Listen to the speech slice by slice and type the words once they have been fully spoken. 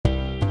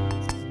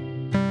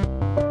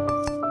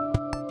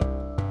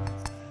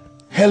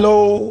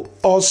Hello,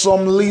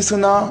 awesome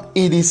listener.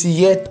 It is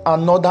yet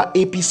another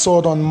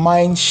episode on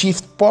Mind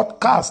Shift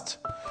Podcast.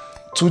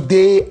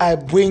 Today, I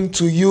bring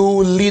to you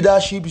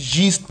Leadership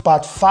Gist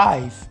Part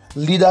 5.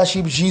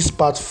 Leadership Gist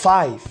Part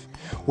 5.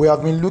 We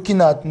have been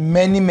looking at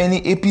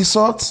many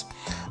episodes,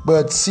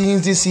 but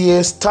since this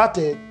year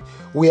started,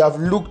 we have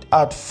looked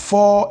at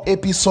 4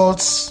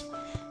 episodes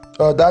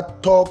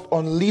that talked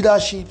on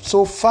leadership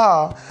so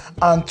far,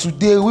 and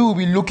today we will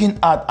be looking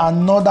at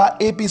another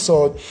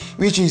episode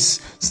which is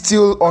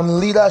still on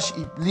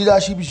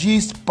leadership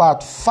Gist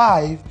Part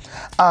 5,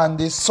 and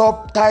the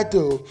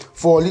subtitle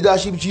for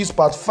Leadership Gist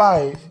Part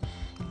 5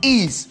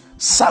 is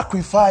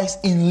Sacrifice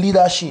in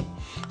Leadership.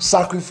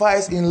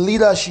 Sacrifice in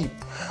leadership.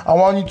 I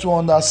want you to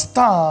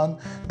understand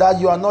that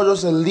you are not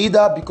just a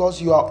leader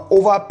because you are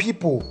over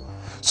people.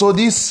 So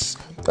this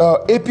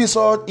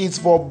episode is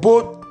for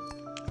both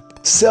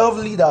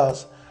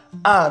self-leaders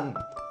and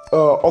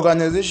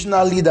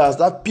organizational leaders,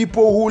 that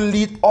people who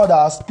lead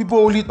others,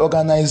 people who lead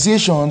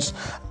organizations,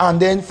 and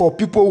then for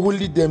people who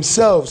lead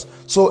themselves.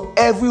 So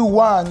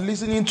everyone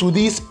listening to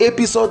this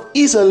episode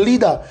is a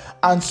leader,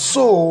 and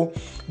so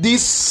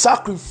this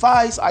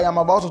sacrifice I am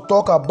about to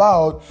talk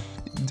about,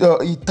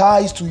 it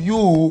ties to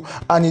you,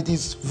 and it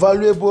is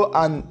valuable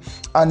and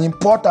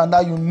important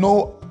that you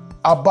know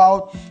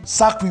about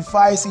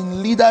sacrifice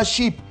in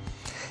leadership.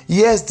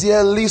 Yes,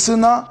 dear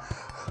listener,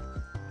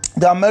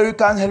 the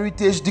American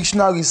Heritage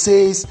Dictionary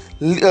says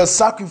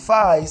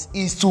sacrifice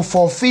is to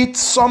forfeit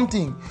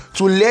something,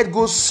 to let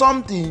go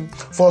something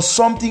for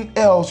something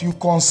else you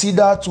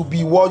consider to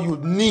be what you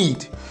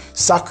need.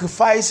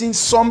 Sacrificing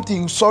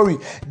something,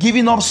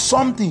 giving up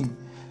something,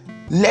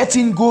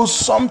 letting go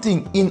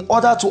something in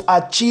order to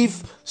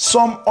achieve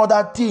some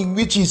other thing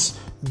which is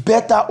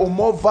better or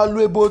more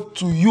valuable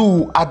to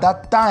you at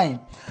that time.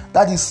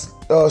 That is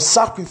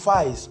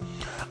sacrifice.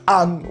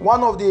 And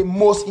one of the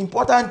most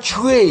important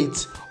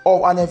traits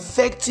of an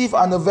effective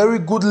and a very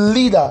good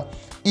leader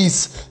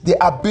is the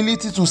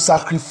ability to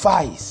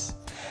sacrifice.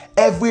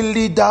 Every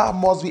leader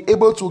must be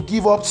able to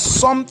give up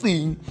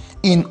something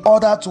in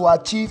order to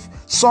achieve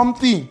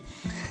something.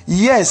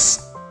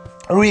 Yes,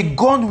 Rick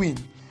Godwin,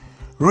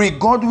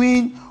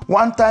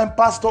 one time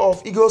pastor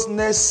of Eagles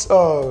Nest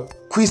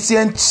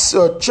Christian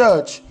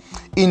Church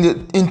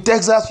in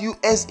Texas,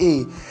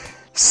 USA,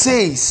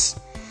 says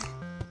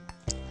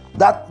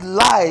that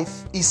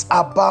life is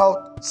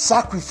about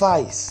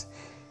sacrifice.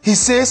 He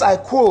says, I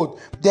quote,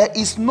 "There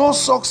is no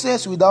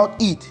success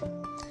without it.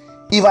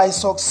 If I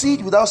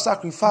succeed without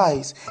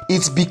sacrifice,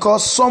 it's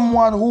because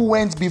someone who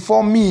went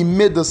before me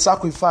made the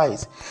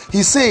sacrifice."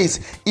 He says,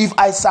 if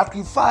I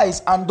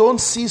sacrifice and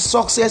don't see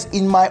success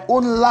in my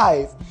own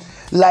life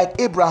like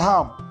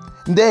Abraham,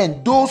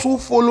 then those who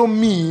follow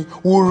me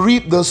will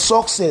reap the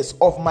success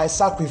of my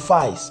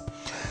sacrifice.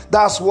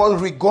 That's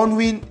what Rick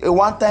Godwin, a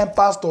one-time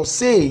pastor,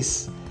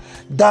 says.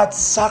 That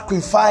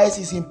sacrifice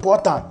is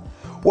important.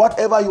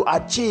 Whatever you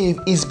achieve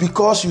is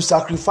because you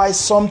sacrifice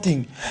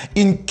something.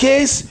 In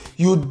case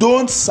you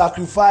don't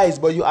sacrifice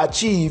but you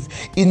achieve,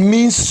 it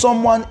means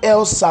someone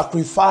else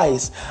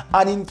sacrificed.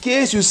 And in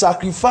case you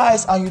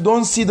sacrifice and you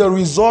don't see the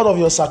result of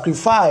your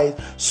sacrifice,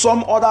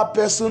 some other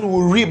person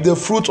will reap the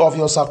fruit of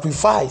your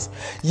sacrifice.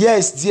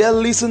 Yes, dear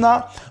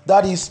listener,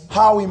 that is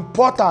how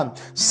important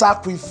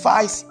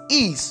sacrifice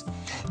is.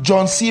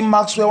 John C.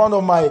 Maxwell, one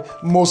of my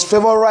most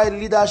favorite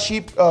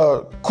leadership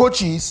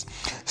coaches,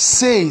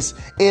 says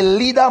a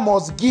leader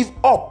must give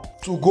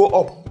up to go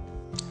up.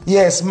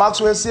 Yes,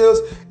 Maxwell says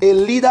a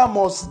leader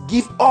must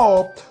give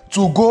up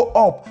to go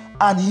up.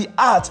 And he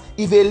adds,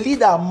 if a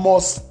leader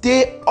must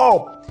stay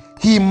up,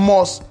 he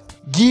must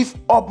give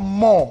up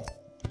more.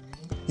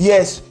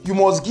 Yes, you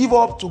must give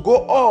up to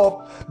go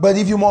up, but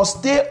if you must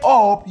stay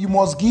up, you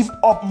must give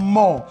up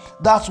more.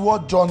 That's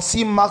what John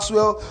C.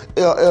 Maxwell,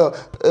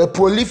 a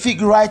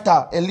prolific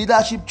writer, a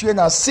leadership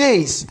trainer,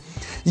 says.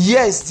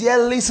 Yes, dear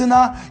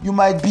listener, you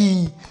might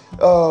be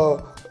a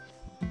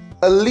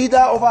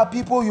leader over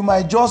people. You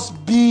might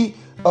just be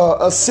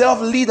a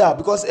self-leader,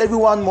 because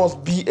everyone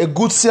must be a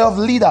good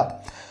self-leader.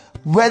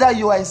 Whether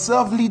you are a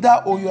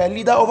self-leader or you are a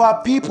leader over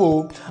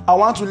people, I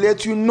want to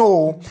let you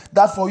know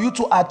that for you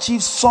to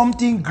achieve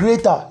something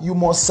greater, you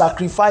must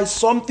sacrifice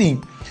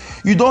something.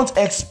 You don't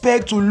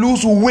expect to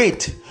lose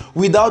weight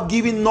without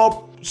giving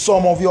up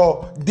some of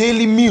your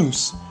daily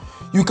meals.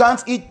 You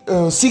can't eat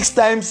 6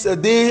 times a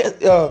day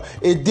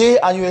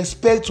and you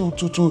expect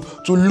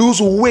to lose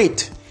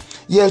weight.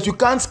 Yes, you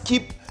can't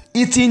keep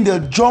eating the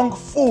junk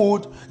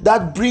food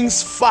that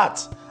brings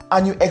fat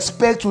and you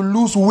expect to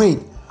lose weight.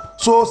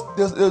 So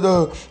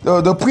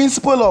the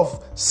principle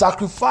of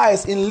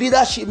sacrifice in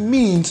leadership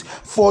means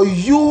for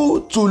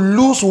you to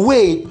lose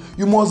weight,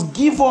 you must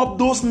give up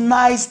those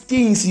nice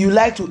things you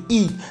like to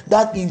eat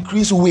that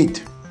increase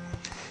weight.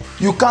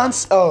 You can't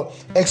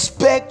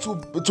expect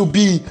to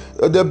be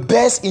the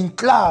best in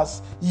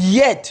class,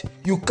 yet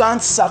you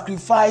can't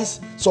sacrifice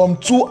some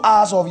 2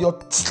 hours of your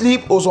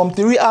sleep or some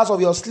 3 hours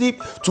of your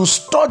sleep to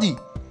study.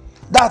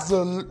 That's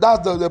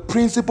the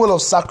principle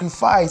of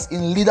sacrifice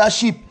in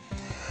leadership.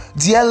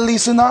 Dear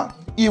listener,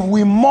 if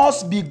we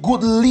must be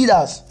good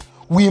leaders,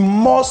 we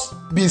must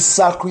be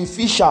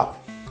sacrificial.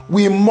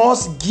 We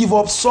must give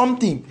up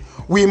something.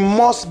 We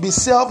must be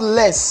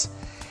selfless.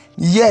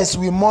 Yes,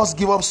 we must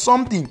give up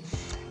something.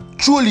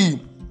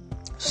 Truly,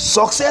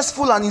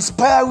 successful and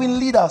inspiring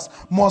leaders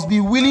must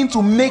be willing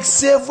to make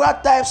several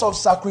types of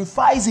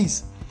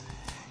sacrifices.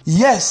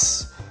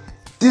 Yes,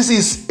 this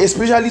is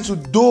especially to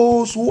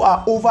those who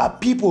are over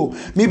people.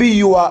 Maybe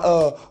you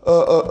are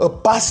a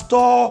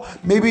pastor,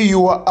 maybe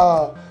you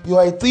are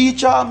a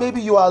teacher,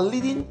 maybe you are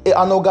leading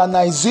an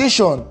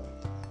organization.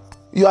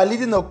 You are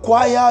leading a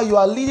choir, you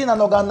are leading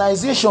an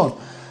organization.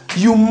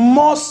 You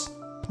must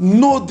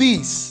know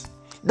this,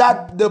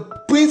 that the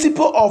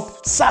principle of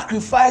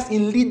sacrifice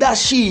in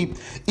leadership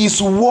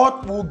is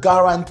what will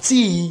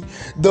guarantee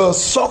the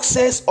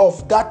success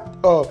of that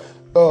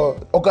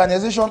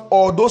organization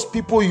or those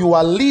people you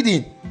are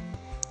leading.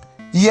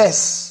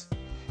 Yes,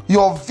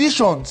 your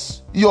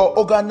visions, your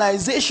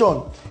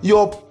organization,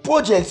 your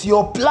projects,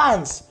 your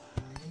plans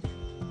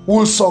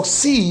will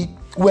succeed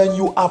when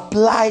you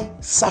apply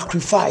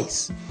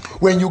sacrifice,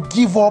 when you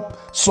give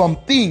up some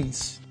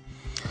things.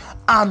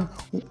 And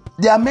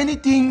there are many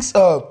things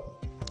a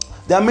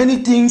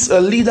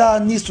leader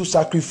needs to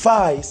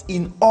sacrifice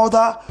in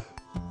order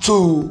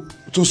to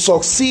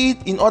succeed,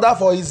 in order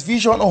for his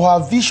vision or her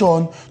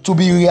vision to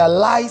be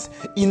realized,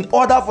 in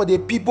order for the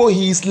people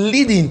he is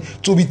leading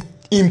to be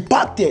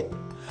impacted.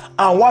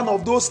 And one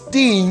of those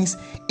things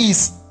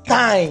is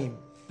time.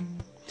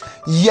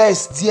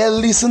 Yes, dear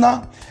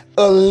listener,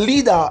 a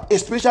leader,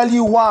 especially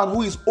one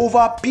who is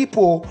over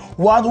people,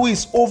 one who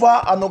is over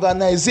an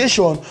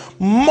organization,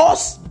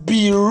 must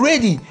be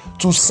ready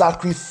to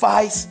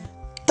sacrifice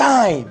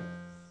time.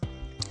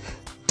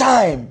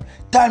 Time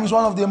is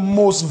one of the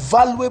most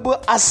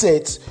valuable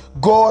assets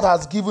God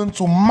has given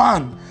to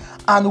man,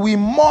 and we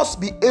must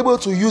be able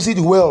to use it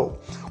well.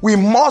 We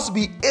must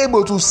be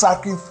able to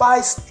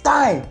sacrifice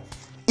time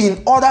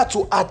in order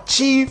to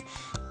achieve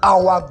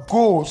our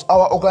goals,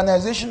 our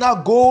organizational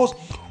goals,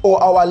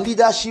 or our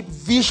leadership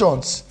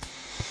visions.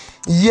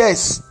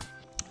 Yes,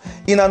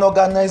 in an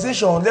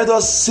organization, let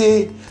us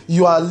say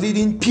you are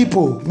leading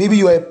people. Maybe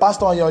you are a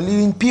pastor and you are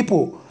leading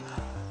people.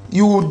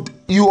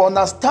 You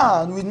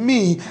understand with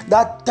me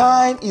that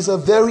time is a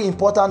very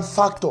important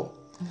factor.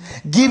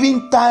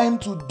 Giving time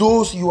to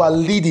those you are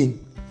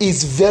leading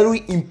is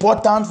very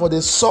important for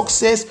the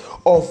success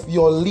of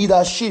your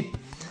leadership.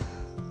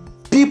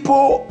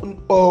 People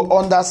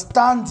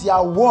understand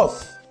their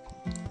worth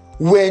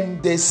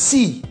when they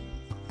see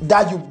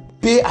that you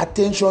pay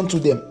attention to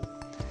them.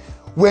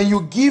 When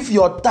you give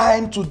your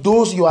time to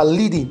those you are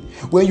leading,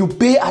 when you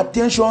pay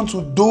attention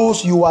to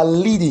those you are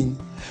leading,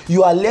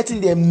 you are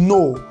letting them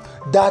know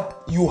that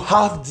you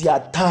have their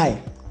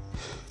time.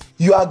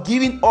 You are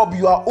giving up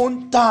your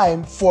own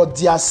time for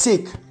their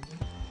sake.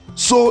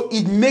 So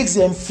it makes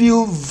them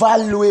feel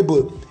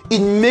valuable. It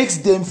makes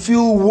them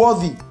feel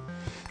worthy.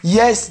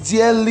 Yes,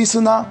 dear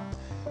listener,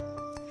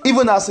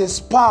 even as a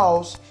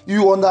spouse,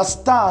 you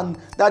understand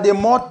that the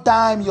more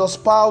time your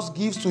spouse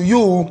gives to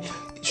you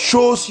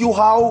shows you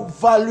how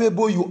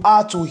valuable you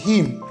are to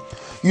him.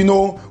 You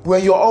know,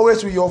 when you're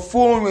always with your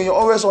phone, when you're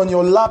always on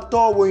your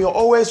laptop, when you're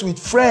always with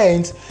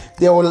friends,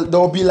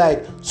 they'll be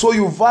like, so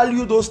you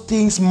value those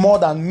things more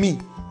than me.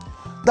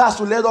 That's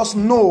to let us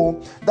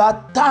know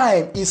that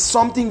time is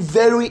something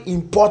very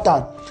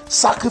important.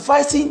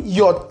 Sacrificing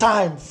your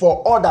time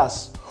for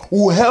others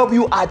will help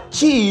you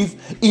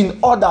achieve in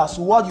others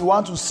what you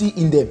want to see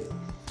in them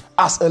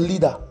as a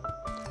leader.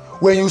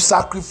 When you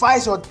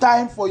sacrifice your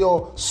time for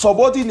your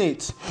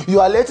subordinates,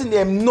 you are letting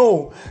them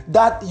know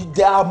that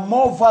they are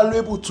more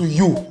valuable to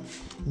you,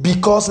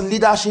 because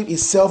leadership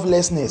is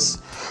selflessness.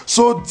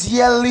 So,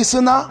 dear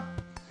listener,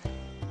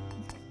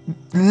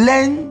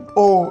 learn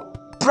or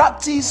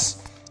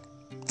practice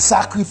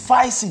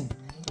sacrificing.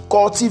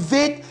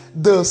 Cultivate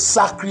the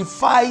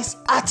sacrifice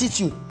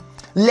attitude.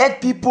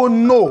 Let people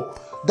know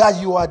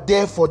that you are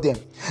there for them.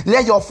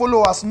 Let your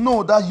followers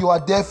know that you are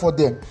there for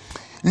them.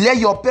 Let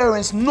your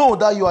parents know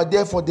that you are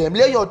there for them.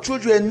 Let your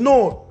children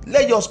know.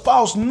 Let your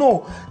spouse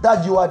know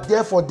that you are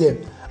there for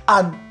them,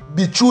 and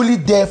be truly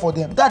there for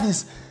them. That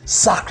is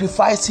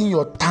sacrificing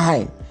your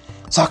time.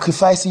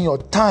 Sacrificing your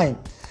time.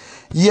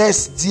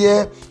 Yes,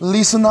 dear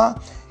listener,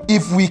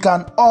 if we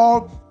can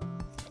all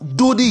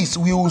do this,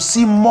 we will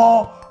see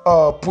more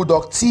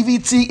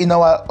productivity in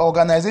our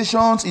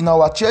organizations, in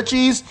our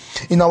churches,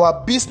 in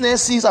our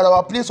businesses, at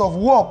our place of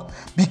work,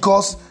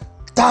 because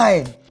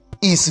time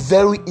is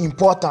very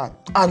important.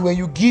 And when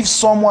you give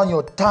someone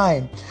your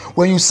time,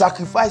 when you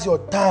sacrifice your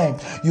time,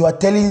 you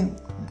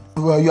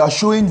are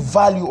showing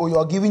value, or you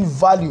are giving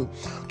value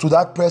to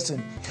that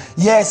person.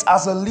 Yes,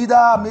 as a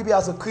leader, maybe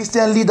as a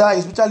Christian leader,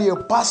 especially a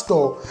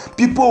pastor,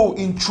 people will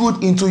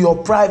intrude into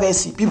your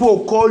privacy. People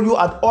will call you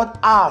at odd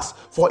hours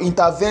for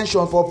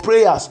intervention, for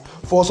prayers,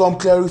 for some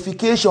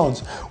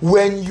clarifications.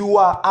 When you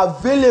are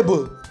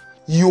available,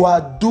 you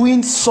are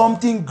doing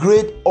something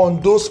great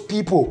on those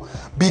people,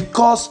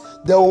 because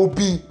they will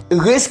be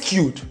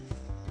rescued,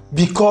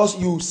 because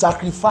you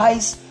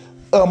sacrifice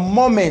a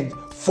moment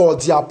for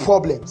their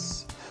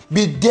problems.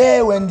 Be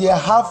there when they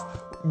have.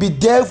 Be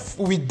there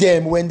with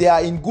them when they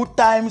are in good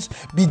times.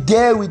 Be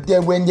there with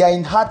them when they are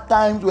in hard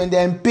times, when they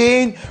are in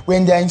pain,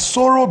 when they are in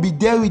sorrow. Be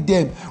there with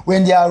them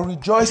when they are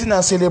rejoicing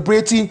and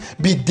celebrating.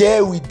 Be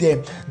there with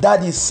them.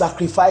 That is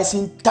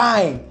sacrificing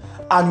time.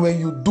 And when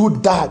you do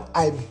that,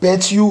 I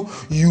bet you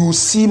will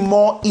see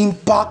more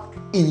impact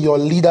in your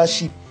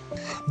leadership.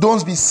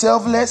 Don't be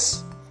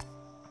selfless.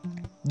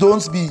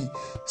 Don't be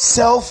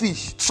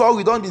selfish.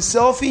 Sorry, don't be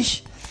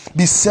selfish.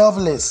 Be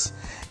selfless.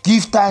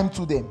 Give time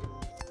to them,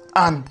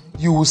 and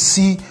you will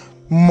see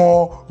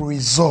more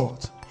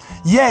result.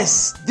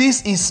 Yes,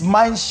 this is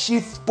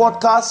Mindshift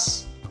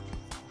Podcast,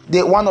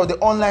 one of the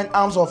online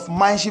arms of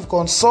Mindshift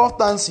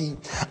Consultancy,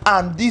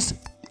 and this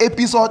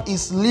episode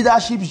is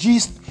Leadership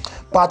Gist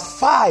Part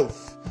 5,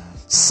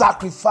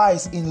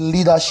 Sacrifice in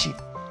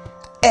Leadership.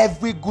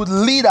 Every good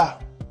leader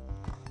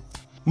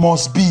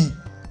must be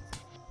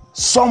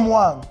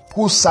someone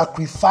who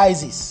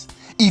sacrifices.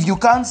 If you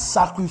can't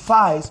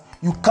sacrifice,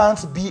 you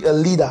can't be a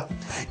leader.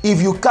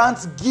 If you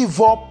can't give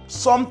up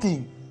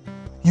something,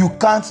 you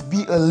can't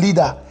be a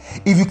leader.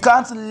 If you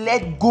can't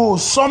let go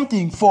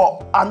something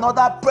for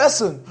another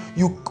person,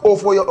 or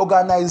for your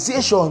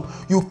organization,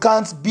 you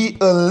can't be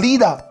a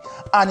leader.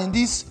 And in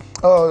this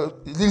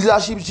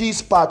Leadership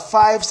Gist Part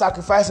 5,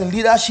 Sacrifice in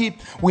Leadership,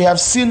 we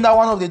have seen that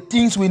one of the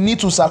things we need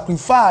to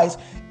sacrifice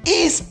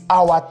is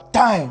our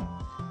time.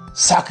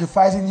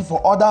 Sacrificing it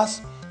for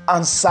others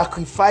and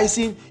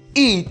sacrificing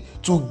it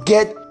to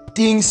get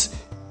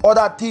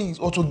other things,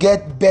 or to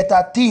get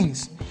better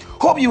things.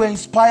 Hope you were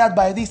inspired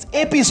by this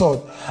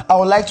episode. I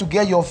would like to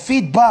get your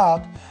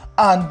feedback,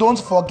 and don't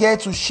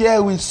forget to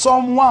share with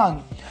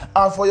someone.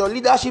 And for your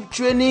leadership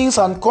trainings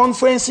and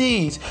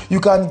conferences, you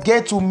can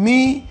get to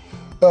me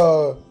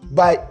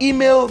by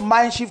email,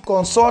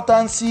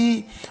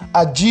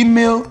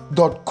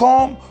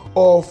 mindshiftconsultancy@gmail.com,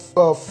 or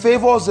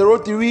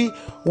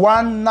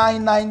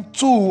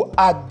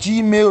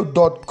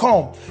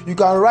favor031992@gmail.com. You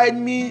can write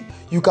me,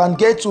 you can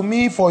get to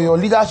me for your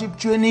leadership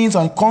trainings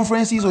and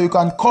conferences, or you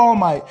can call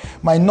my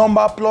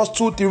number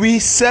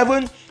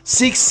 +237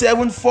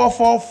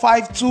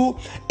 674452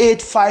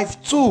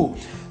 852.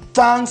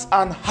 Thanks,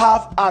 and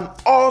have an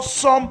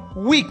awesome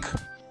week.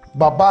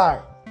 Bye-bye.